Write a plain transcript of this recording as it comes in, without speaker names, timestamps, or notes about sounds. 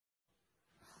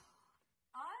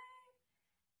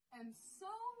am so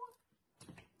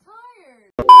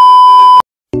tired.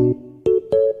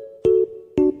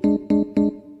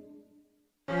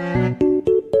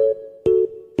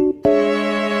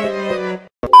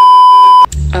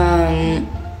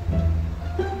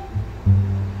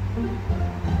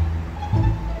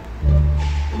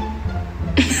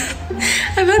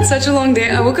 I've had such a long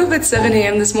day. I woke up at 7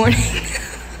 a.m. this morning.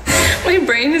 My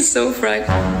brain is so fried.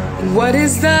 What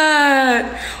is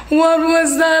that? What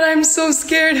was that? I'm so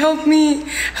scared. Help me.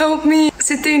 Help me.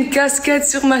 C'était une casquette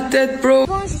sur ma tête, bro.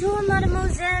 Bonjour,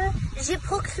 mademoiselle. J'ai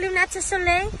pris lunettes de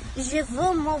soleil. Je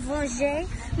veux m'en venger.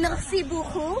 Merci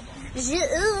beaucoup. Je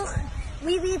hurle.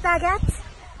 Oui, oui, baguette.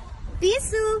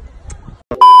 Bisous.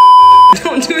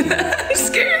 Don't do that. I'm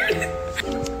scared.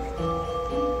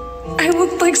 I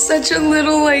looked like such a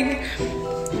little, I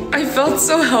felt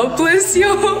so helpless,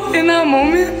 yo, in that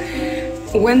moment.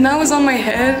 When that was on my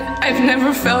head, I've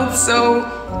never felt so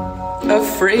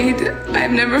afraid.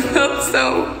 I've never felt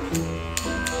so...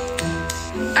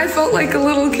 I felt like a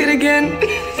little kid again.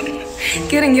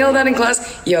 Getting yelled at in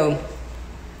class. Yo,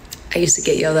 I used to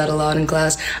get yelled at a lot in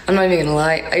class. I'm not even gonna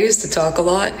lie. I used to talk a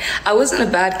lot. I wasn't a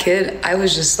bad kid. I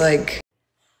was just like...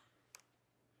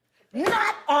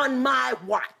 Not on my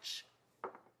watch.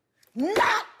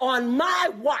 Not on my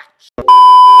watch.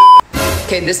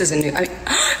 Okay, this isn't new.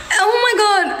 Oh my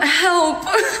God, help.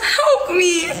 Help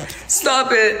me.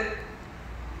 Stop it.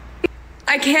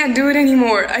 I can't do it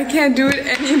anymore. I can't do it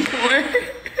anymore.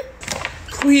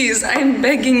 Please, I'm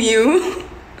begging you.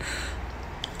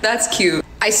 That's cute.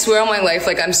 I swear on my life,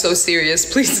 I'm so serious.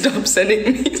 Please stop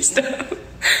sending me stuff.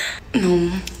 No,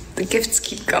 the gifts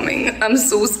keep coming. I'm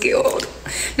so scared.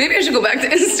 Maybe I should go back to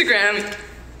Instagram.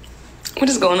 What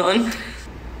is going on?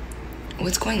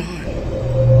 What's going on?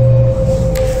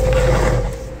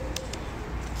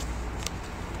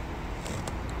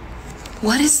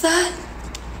 What is that?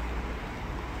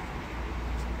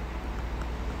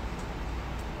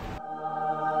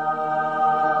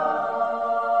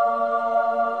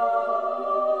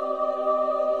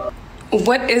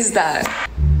 What is that?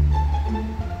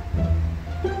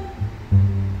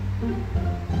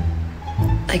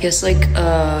 I guess what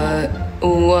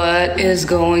is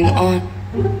going on?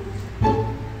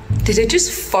 Did it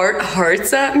just fart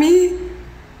hearts at me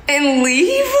and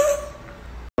leave?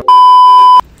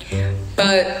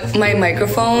 But my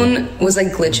microphone was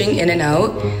glitching in and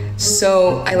out,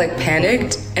 so I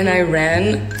panicked and I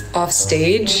ran off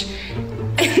stage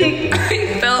and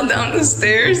I fell down the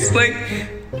stairs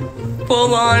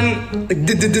full on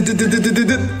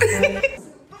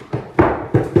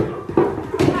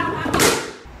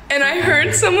And I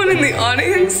heard someone in the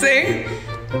audience say,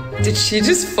 did she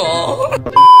just fall?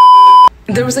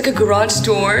 There was a garage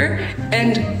door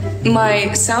and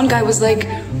my sound guy was like,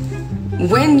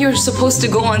 when you're supposed to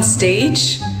go on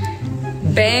stage,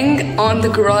 bang on the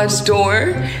garage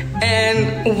door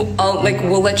and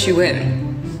we'll let you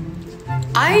in.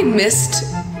 I missed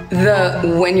the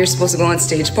when you're supposed to go on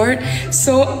stage part,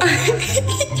 so I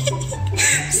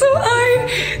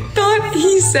thought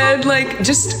he said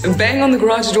just bang on the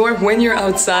garage door when you're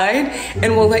outside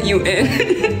and we'll let you in.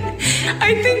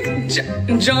 I think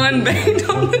John banged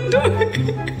on the door.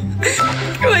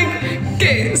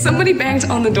 Okay, somebody banged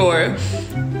on the door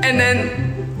and then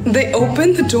they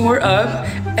opened the door up.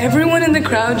 Everyone in the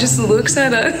crowd just looks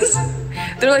at us.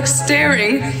 They're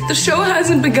staring. The show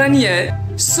hasn't begun yet.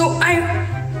 So I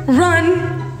run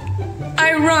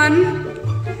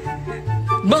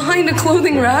behind a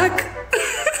clothing rack.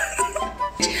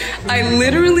 I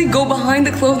literally go behind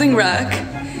the clothing rack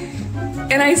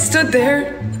and I stood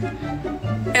there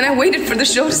and I waited for the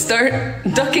show to start,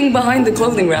 ducking behind the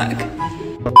clothing rack.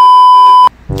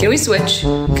 Can we switch?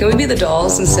 Can we be the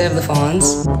dolls instead of the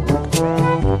fawns?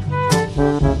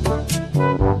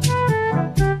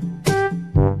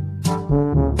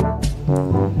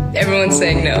 Everyone's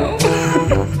saying no.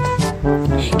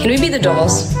 Can we be the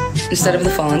dolls instead of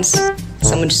the fawns?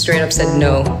 Someone just straight up said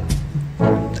no.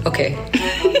 Okay.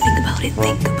 Think about it,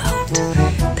 think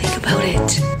about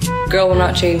it. Girl, we're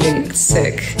not changing, it's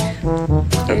sick.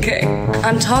 Okay.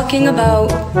 I'm talking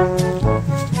about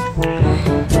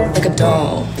a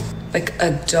doll. A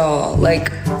doll.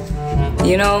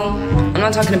 You know, I'm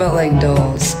not talking about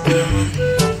dolls.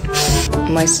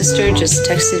 My sister just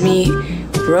texted me,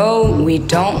 bro, we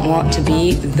don't want to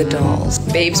be the dolls.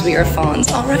 Babes, we are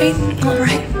fawns. Alright,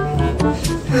 alright.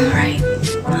 Alright,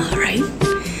 alright.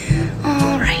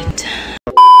 Alright.